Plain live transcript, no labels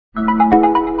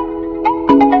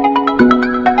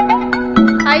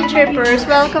Hi Trippers!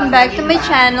 Welcome back to my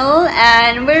channel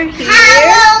and we're here.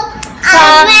 Hello!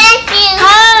 I miss you!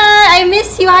 Hi! I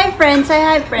miss you! Hi friends! Say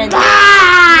hi friends!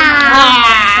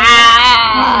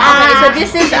 Okay, so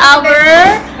this is our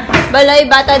Balay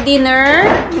Bata dinner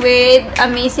with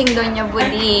amazing Doña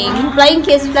Buding. Flying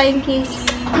kiss! Flying kiss!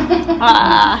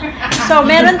 So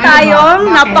meron tayong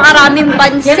napakaraming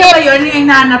pansit. Yan ba yun yung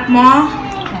hinahanap mo?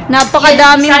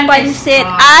 Napakadaming pansit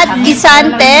at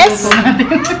gisantes.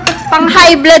 Pang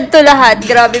high blood to lahat.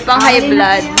 Grabe, pang high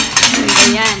blood.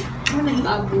 Ayan.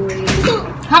 Bagoy.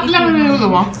 Hap lang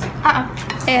niluluwa?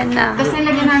 Ayan na. Tapos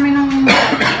nilagyan namin ng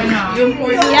yung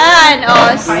pork. Ayan,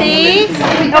 o. See?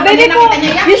 O, baby ko.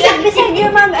 Bisag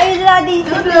your mom. Ay, daddy.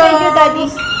 Bisag your daddy.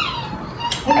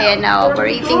 Ayan na,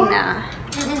 operating na.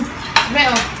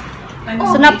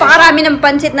 So, napakarami ng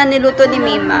pansit na niluto ni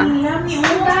Mima.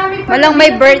 Walang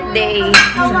may birthday.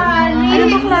 Ano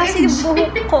ba klase yung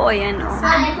buhok ko? Ayan, o.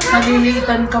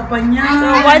 Nalilitan ka pa niya. So,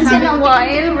 once in a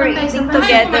while, we're eating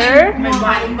together. May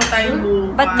bain pa tayo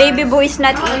bukas. But baby boy is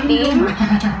not eating.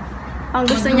 Ang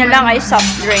gusto niya lang ay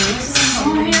soft drinks.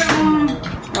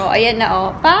 Oh, ayan na, oh.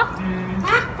 Pak!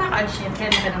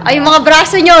 Ay, yung mga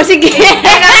braso nyo. Sige.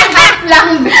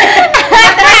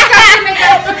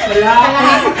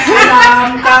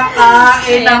 Walang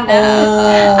kakain ako.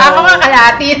 Ako nga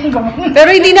kalatin ko. Pero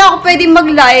hindi na ako pwedeng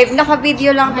mag-live.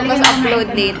 Naka-video lang ako, tapos upload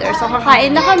later. So,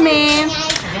 kakain na kami.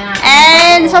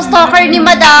 And sa stalker ni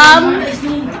Madam,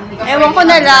 ewan ko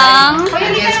na lang.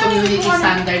 Against community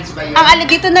standards ba yun? Ang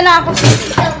dito na lang ako.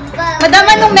 Madam,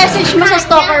 anong message mo sa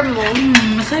stalker mo?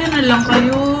 Masaya na lang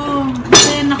kayo.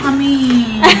 Masaya na kami.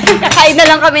 Kakain na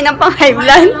lang kami ng pang-high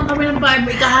blood. Kakain lang kami ng pagkain.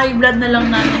 Ika-high blood na lang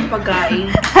natin pagkain.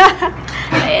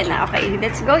 Ayan na, okay.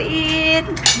 Let's go eat.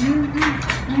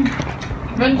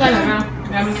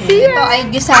 Ito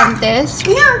ay Gisantes.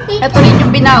 Ito rin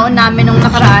yung binaon namin nung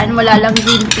nakaraan. Wala lang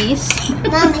green peas.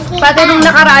 Pati nung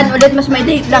nakaraan ulit, mas may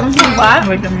date lang, diba?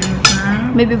 Wait a minute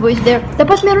na. Baby boy is there.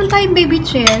 Dapat meron tayong baby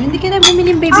chair. Hindi ka na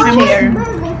bumili ng baby chair.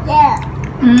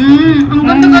 Ang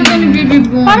ganda-ganda ni baby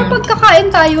boy. Para pagkakain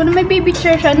tayo na may baby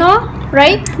chair siya, no?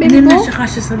 Right? Hindi Baby na boy? siya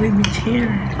kasi sa baby chair.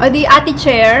 O di ate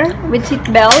chair with seat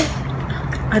belt.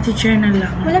 Ate chair na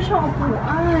lang. Wala siyang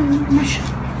upuan.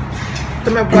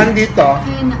 Tumapuan dito.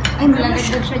 Ayun na. Ay,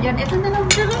 malalagdag siya dyan. Ito na lang.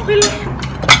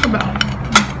 Ito ba?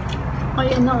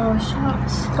 Ayan na, oh,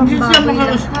 shucks. Pambaboy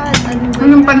lahat.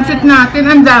 Anong pansit natin?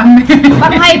 Ang dami.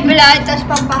 Pang high blood, tapos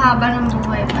pampahaba ng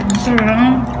buhay.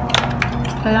 Sarap.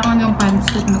 Kailangan yung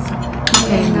pansit na sa...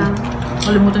 Okay na.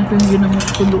 Kalimutan ko yung ginamos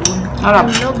ko doon. Harap.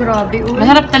 Ano, grabe. Uy.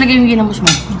 Masarap talaga yung ginamos mo.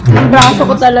 Ang braso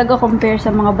ko talaga compare sa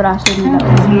mga braso nila.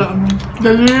 Wala mo.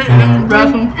 Dali yung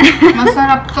braso.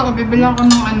 Masarap to. Bibilang ko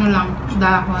ng ano lang.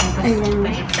 Dahon. Ayun.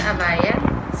 Sa abaya,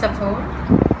 sa phone.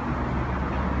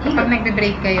 Kapag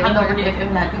nagbe-break kayo. Ano ko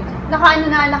FM natin? Naka-ano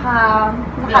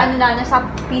na, nasa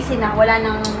PC na. Wala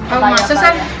nang Oo, so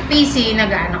sa PC,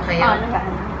 nag-ano kayo?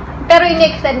 nag-ano. Pero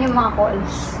in-extend yung mga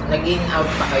calls. Naging out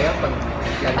pa kayo pag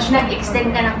Pag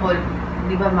nag-extend ka ng call,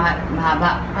 di ba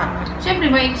mahaba?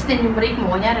 Siyempre, may extend yung break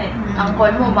mo. Kunyari, ang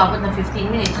call mo umabot ng 15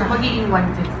 minutes. So, magiging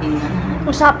 1:15 na.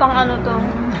 Usapang ano to?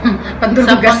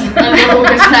 Pandurugas.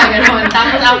 Pandurugas na, gano'n.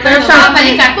 Tapos after so,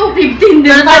 babalik ka, 2:15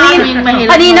 din.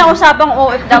 Kanina usapang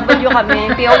OFW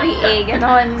kami, POEA,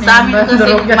 gano'n. Sa amin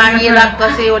kasi mahirap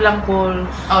kasi walang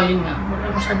calls. Oh, yun nga. Wala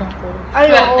masyadong calls. Ay,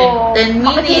 oo. 10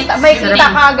 minutes. May kita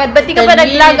ka agad. Ba't di ka pa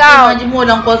nag-log out? Imagine mo,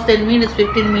 walang calls, 10 minutes,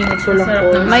 15 minutes, walang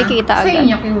calls. May kita Sa agad.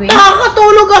 inyo, Kiwi.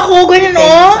 Nakakatulog ako, ganyan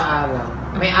oh. sa araw.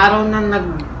 May araw na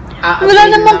Wala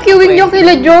namang queuing yung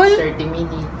kila John. 30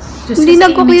 minutes. Hindi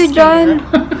nagkukuyo dyan.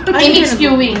 Ay, mix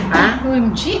queuing. Ha?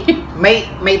 OMG.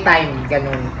 May time,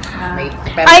 ganun.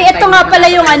 Pero Ay, may ito time nga na pala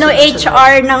sa yung ano, sunod-sunod.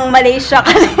 HR ng Malaysia.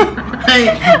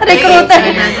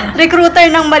 Recruiter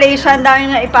ng Malaysia. Ang dami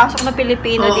na ipasok na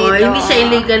Pilipino Oo, dito. hindi siya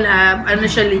illegal app. Ano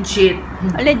siya, legit.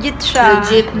 Legit siya.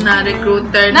 Legit na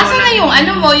recruiter. Nasaan na yung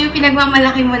ano mo, yung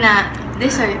pinagmamalaki mo na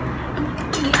dessert?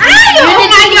 Ay! Yung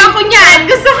tinagyo ako niyan!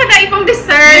 Gusto ko na ibang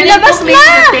dessert! Labas Clean na!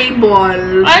 the table.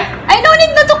 Ay, no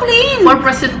need na to clean. For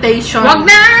presentation. Wag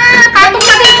na! Patong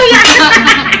na dito yan!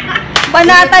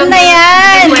 Panatan na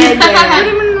yan.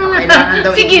 Kailangan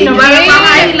daw Sige i-clean naman. yung-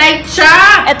 Ma-highlight siya!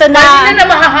 Ito na. Pwede na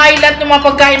ma-highlight yung mga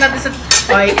pagkain natin sa...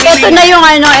 Ito na yung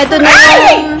ano, ito na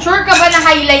yung... Sure ka ba na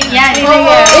highlight yan?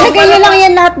 Oo. Ilagay nyo lang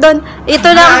yan lahat doon. Ito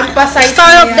na, Pasay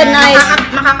Star of the Night.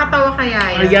 Makakatawa kaya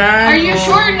yun. Ayan. Are you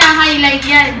sure na highlight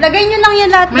yan? Lagay nyo lang yan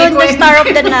lahat doon, the Star of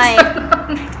the Night.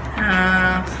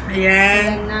 Ayan.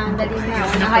 Ayan na, dali na.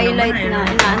 Na-highlight na.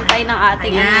 Inaantay ng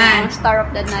ating Ayan. Star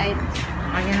of the Night.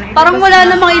 Parang wala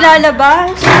namang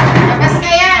ilalabas. Labas ka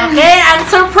yan!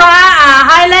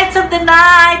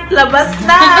 labas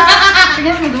na!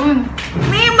 Tingnan mo dun.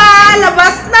 Mima,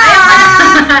 labas na!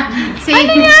 Si,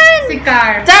 si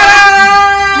Car.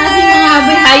 Charan!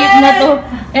 Grabe, hayop na to.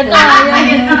 Ito,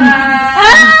 ayan.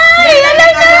 Ay,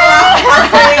 alam na!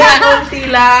 Konti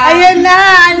lang. Ayan na,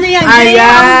 ano yan?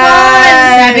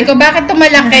 Ayan! Sabi ko, bakit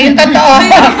tumalaki? Yung totoo.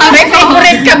 May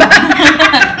favorite ka ba?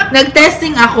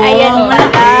 Nag-testing ako. Ayan, wala.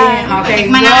 Okay,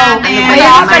 Tikman go. natin. Ano ba Kaya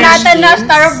yan? pa natin na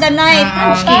Star of the Night.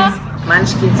 Munchkins.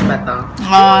 Munchkins ba to?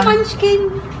 Munchkin.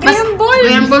 Graham Ball.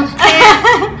 Graham Balls.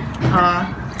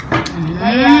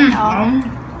 Ayan, oh.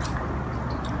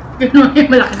 Pinoy,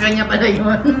 malaki kanya pala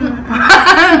yun.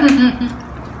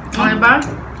 Okay ba?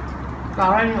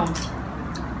 Parang yun.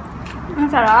 Ang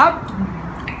sarap.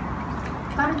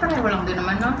 Parang pareho lang din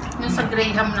naman, no? Yung sa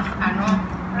Graham na ano.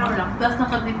 Ano lang, plus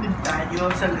nakatipid tayo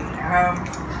sa Graham.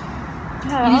 Hindi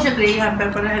Sarap. siya Graham, pero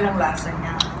pareho lang lasa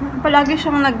niya. Palagi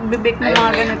siyang nagbibake ng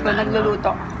mga ganito,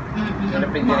 nagluluto.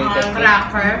 Refrigerated.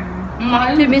 Cracker.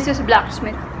 Si Mrs.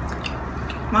 Blacksmith.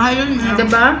 Mahal yun.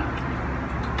 Diba?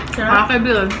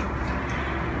 Makakabil.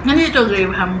 Nandito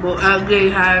Graham bo,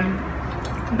 Graham.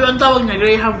 Doon tawag niya,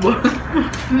 Graham bo.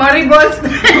 Maribols.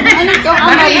 Ano to?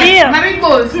 Ang malir.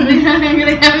 Maribols.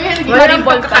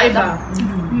 Maribol pa ito.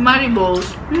 Mariballs.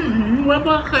 Wala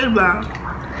pa kakaiba.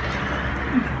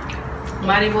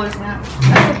 Maribols nga.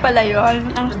 Kasi pala yun,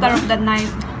 ang Star of the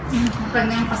Night.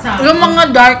 Kanyang kasama. Yung mga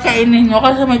dark kainin nyo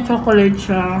kasi may chocolate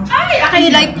siya. Ay,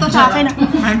 like to sa akin.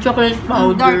 May chocolate Dark.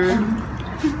 powder.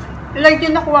 Like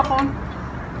yung nakuha ko.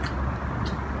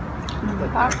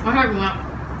 Mahal nga.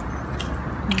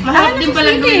 Mahal din pala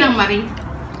gawin ng Marie.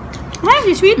 Ay,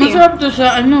 si Sweetie. Masarap to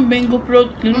sa mango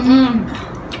protein.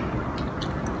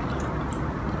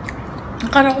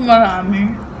 Akala ko marami.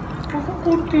 Ako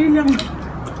kunti lang.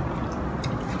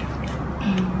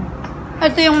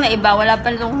 Ito yung naiba, wala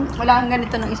kang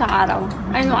ganito ng isang araw.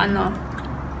 Ay, no, ano.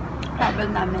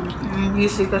 Travel namin.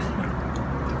 Busy kasi.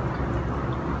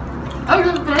 Oh,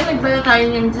 pero nagbala tayo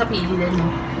niyan sa PD din mo.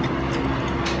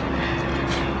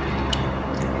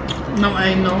 No,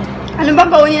 I know. Ano ba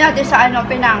paunin natin sa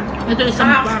Penang? Ito isang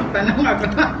pack. Tanong nga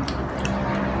ba?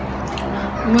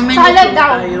 Salad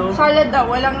daw. Salad daw,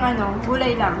 walang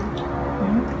gulay lang.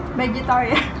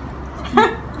 Vegetarian.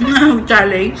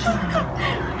 Challenge.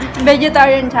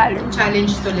 Vegetarian challenge.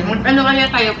 Challenge tuloy. Ano kaya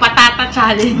tayo? Patata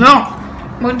challenge. No.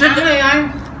 Ano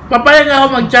yan? Papalag ako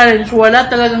mag-challenge. Wala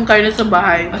talagang karne sa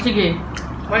bahay. O sige.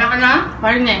 Wala ka na?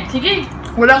 Parang eh. Sige.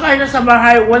 Walang karne sa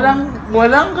bahay. Walang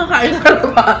kakain sa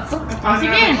labas.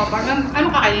 Sige. Ano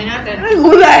kakainin natin? Ay,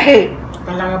 gulay.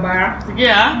 Talaga ba? Sige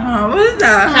ah.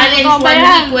 Basta. Challenge Ikaw ba 1 yan?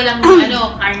 week. Walang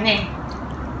karne.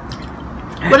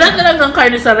 Wala talagang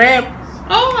karne sa rep.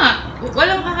 Oo nga.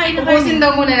 Walang kakain na Ubusin karne.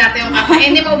 daw muna natin yung kakain.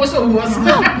 Hindi maubos-ubos.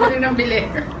 Hindi nang bili.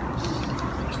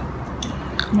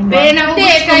 Be, naubos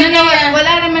Hindi, ko na kaya na.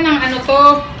 Wala naman ang ano to.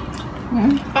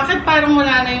 Hmm? Bakit parang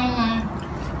wala na yung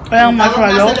Walang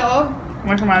marshmallow. nasa loob?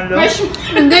 Marshmallow.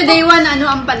 Hindi, day one,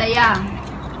 ang palaya.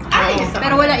 Ay,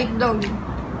 Pero wala itlog.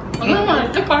 Ano naman?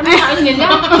 Ito parang nakain nila.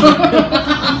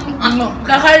 Ano?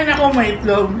 Kakain ako may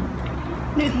itlog.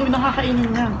 May itlog na kakainin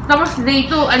na. Tapos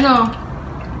day 2,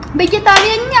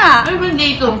 Vegetarian nga! Ano ba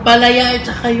day 2? Ang palaya at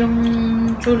saka yung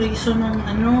chorizo ng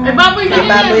Eh, baboy May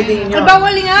din baboy yan. din Ay, yun.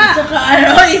 bawal nga! At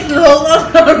saka itlog. Ang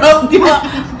sarap, di ba?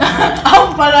 Ang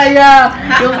palaya.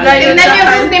 Yung ganyan Tingnan niyo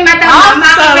kung di matama.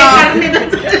 Makakapay karne doon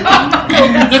sa loob.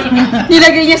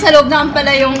 Nilagay niya sa loob na ang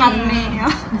pala yung karne.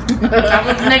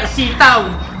 Tapos next sitaw.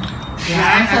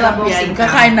 Yan, sarap yan.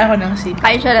 Kakain ako ng sita.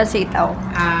 Kain siya ng sitaw.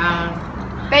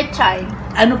 Pechay.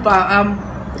 Ano pa?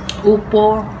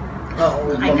 Upo.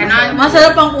 Oo. Ay, kanan.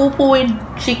 Masarap ang upo with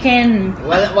chicken.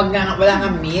 Wala nga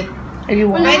meat.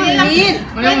 Ayun. Pwede lang.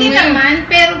 Pwede naman,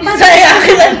 pero Masaya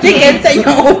akin ang chicken sa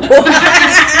inyong upo.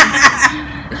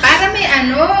 para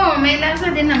may lasa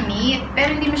din ng meat. Pero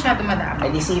hindi masyado madami. Ay,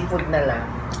 di seafood na lang.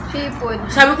 Seafood.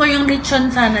 Sabi ko yung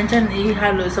lechon sana dyan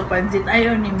ihalo sa pancit.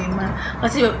 Ayaw ni Mima.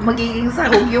 Kasi magiging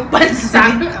sahog yung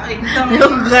pancit.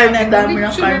 Yung garna, dami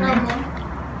ng karne.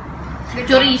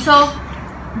 Chorizo.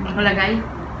 Nakalagay.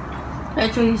 Kaya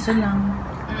chorizo lang.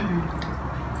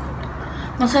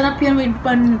 Masarap yan with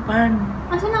pan.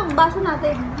 Asan ang baso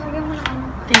natin? Lagyan mo na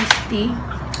Tasty.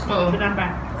 Oo.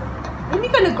 Hindi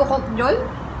ka nagkukok, Jol?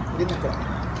 Hindi na po.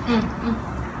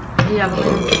 Iyaw.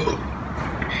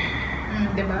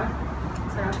 Diba?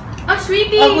 Sarap. Oh,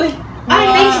 sweetie! Agoy. Ay,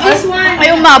 taste this one! Ay,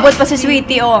 umabot pa si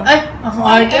Sweetie, oh. Ay! Ako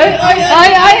ay!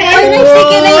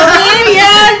 Nagsiki na yung meal!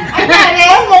 Yan! Ay,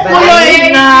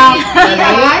 Kuloy na!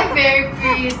 Ay, very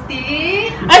pretty!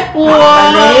 Ay!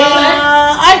 Wow!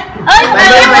 Ay! Ay!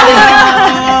 Balik.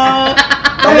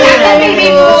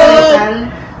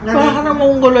 Baka na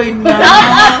mong guloy na.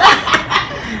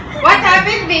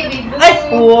 baby boo. Ay!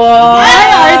 Wow! Ay,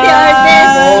 arte-arte.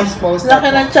 Post. Laki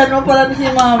ng chan mo pala si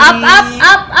Mami. Up, up,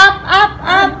 up, up,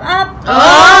 up, up, up.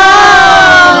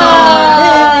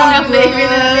 Ang baby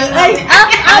na Ay!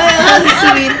 Ang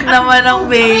sweet naman ng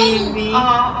baby.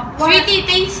 Sweetie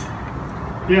taste.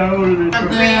 Yeah, already.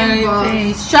 Very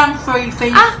face. Siyang furry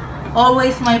face.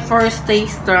 Always my first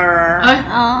taster.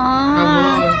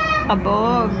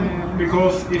 Abog.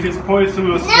 Because if it's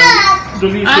poisonous, then the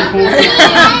least important.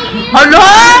 Hala!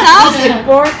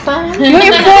 Important. Yung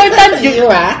important. You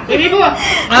ah? Baby boo.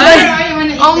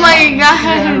 Oh my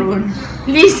God.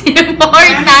 Least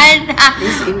important.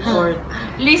 It's important.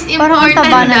 Least Parang ang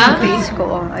taba important na na. ng face ko.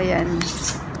 Oh, ayan.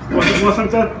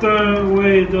 Wasn't that the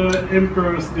way the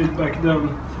emperors did back then?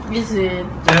 Is it?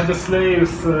 They had the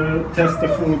slaves test the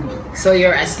food. So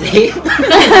you're a slave?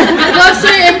 Because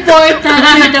so important.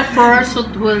 You're the first who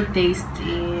will taste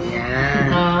it.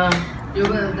 Yeah. You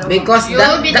will Because you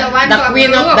will be the one the to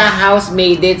queen of approve. the house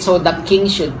made it, so the king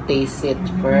should taste it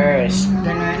first.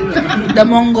 The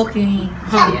Mongo King.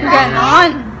 Yeah.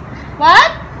 Ganon.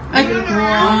 What? Ay,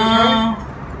 wow.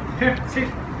 Here, see.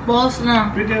 Balls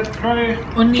na. We did try.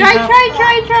 Only Try, half. try,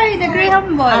 try, try. The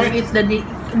Graham I'll ball. eat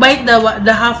bite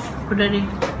the half for the day.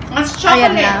 It's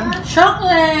Ayan chocolate. na.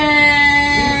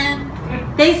 Chocolate!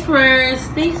 Taste first.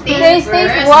 Taste first. Taste,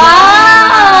 taste.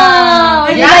 Wow!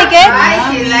 You like it?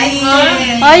 She likes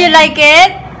it. Oh, you like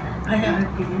it? Ay,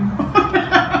 ate. Yung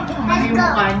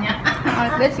mukha niya.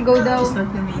 Let's go daw. It's not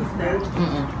gonna eat that.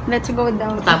 Let's go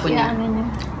daw. Tapon niya. Ano niya.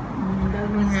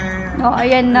 Dami niya. Oh,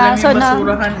 ayan na. Alam So, niya,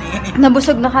 basurahan eh.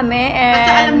 nabusog na kami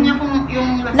Basta alam niya and kung yung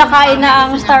nakain na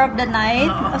ang Star of the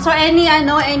Night. So, any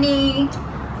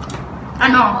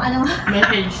Ano?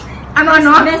 Message.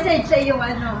 message sa iyo,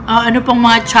 ano? Ano pang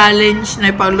mga challenge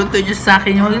na ipagluto niyo sa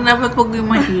akin? Huwag dapat pag yung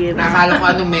mahirap. Nakala ko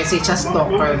anong message sa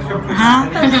stalker. Ha?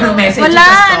 Anong message Wala,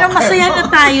 sa stalker? masaya na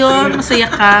tayo. Masaya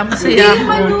ka, masaya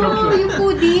ako. Yung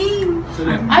pudding.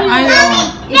 Ayaw.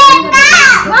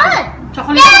 What?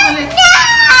 Chocolate.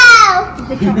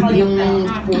 Yung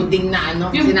pudding na ano,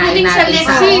 Yung sinain pudding sa natin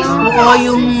Lexis. Oo,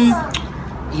 yung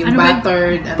yung ano ba?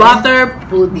 buttered, butter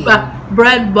pudding.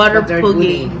 bread, butter Buttered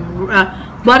pudding.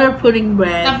 Butter pudding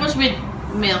bread. Tapos with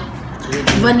milk.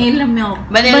 Vanilla milk.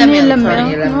 Vanilla milk.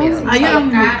 Vanilla milk. Ayun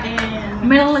ang Kain.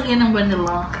 meron lagyan ng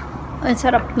vanilla. Ang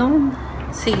sarap nun.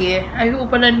 Sige. Ayoko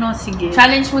pala no. Sige.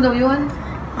 Challenge mo daw yun?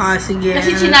 Sige.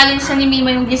 Kasi challenge siya ni Mima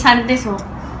yung Gisantes, oh.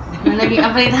 Na naging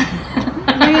afraid.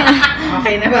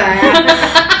 Okay na ba?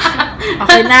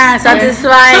 Okay na.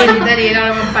 Satisfied. Dali lang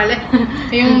naman pala.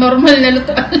 Yung normal na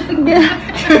lutuan.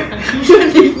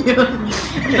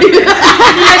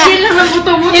 Nilagyan lang ang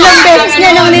buto-buto. Ilang beses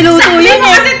niya nang niluto yun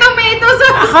eh. Kasi tomatoes,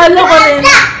 oh. Akala ko rin.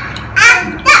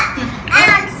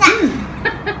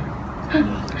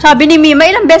 Sabi ni Mima,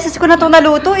 ilang beses ko na itong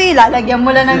naluto eh. Lalagyan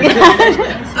mo lang ng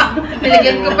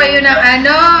Nilagyan ko pa yun ng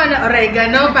na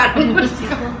oregano.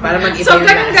 Para mag-iba So, yung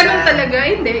ganun lasa. talaga.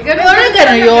 Hindi. Ganun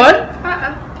Oregano yun?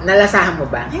 Nalasahan mo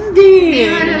ba? Hindi.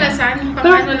 Nalasan.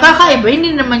 Pero kakaiba.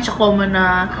 Hindi naman siya common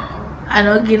na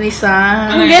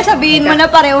ginisa. Hindi, sabihin mo na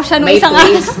pareho siya nung May isang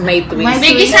twist, may twist.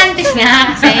 May Gisantes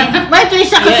nga kasi. May twist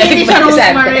siya kasi hindi siya May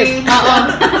rosemary. Oo.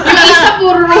 Yung isa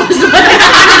puro rosemary.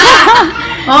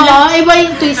 Oo, iba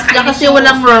yung twist niya kasi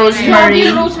walang Grabe rosemary.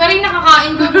 yung rosemary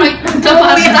nakakain ko kahit sa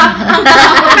pasta.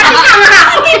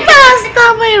 Pasta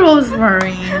may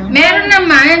rosemary. Meron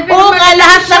naman. Oo nga,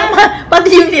 lahat ng pati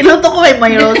yung niluto ko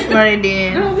may rosemary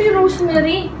din. Grabe yung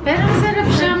rosemary. Pero masarap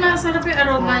siya. Masarap yung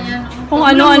aroma niya. kung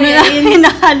ano-ano na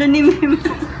hinahalo ni Mima.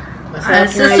 Masarap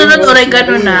nga Susunod yung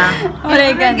oregano na.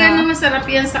 Oregano. Masarap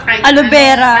yan sa kahit Aloe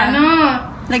vera. Ano?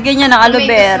 Lagyan niya ng aloe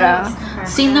vera.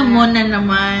 Cinnamon na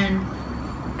naman.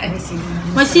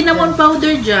 May cinnamon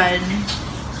powder dyan.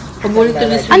 Paborito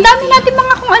ni Sweetie. Ang dami natin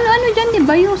mga kung ano-ano dyan, di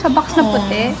ba? Yung sa box na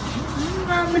puti.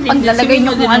 Paglalagay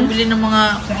niyo kung ano. Bili ng mga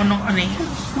kung anong ano eh.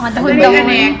 Mga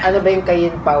dahon-dahon. Ano ba yung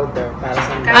cayenne powder? Para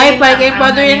sa Ay, pagkain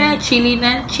powder yan na. Chili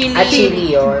na. Chili.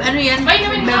 chili yun. Ano yan? Ay,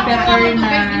 naman Bell pepper na.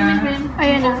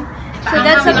 Ayan na. So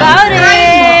that's about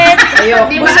it.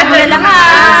 Ayoko. Busog na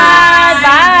lahat.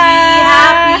 Bye.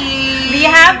 Happy. Be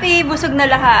happy. Busog na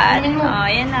lahat. Oh,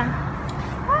 ayan na.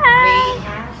 Bye.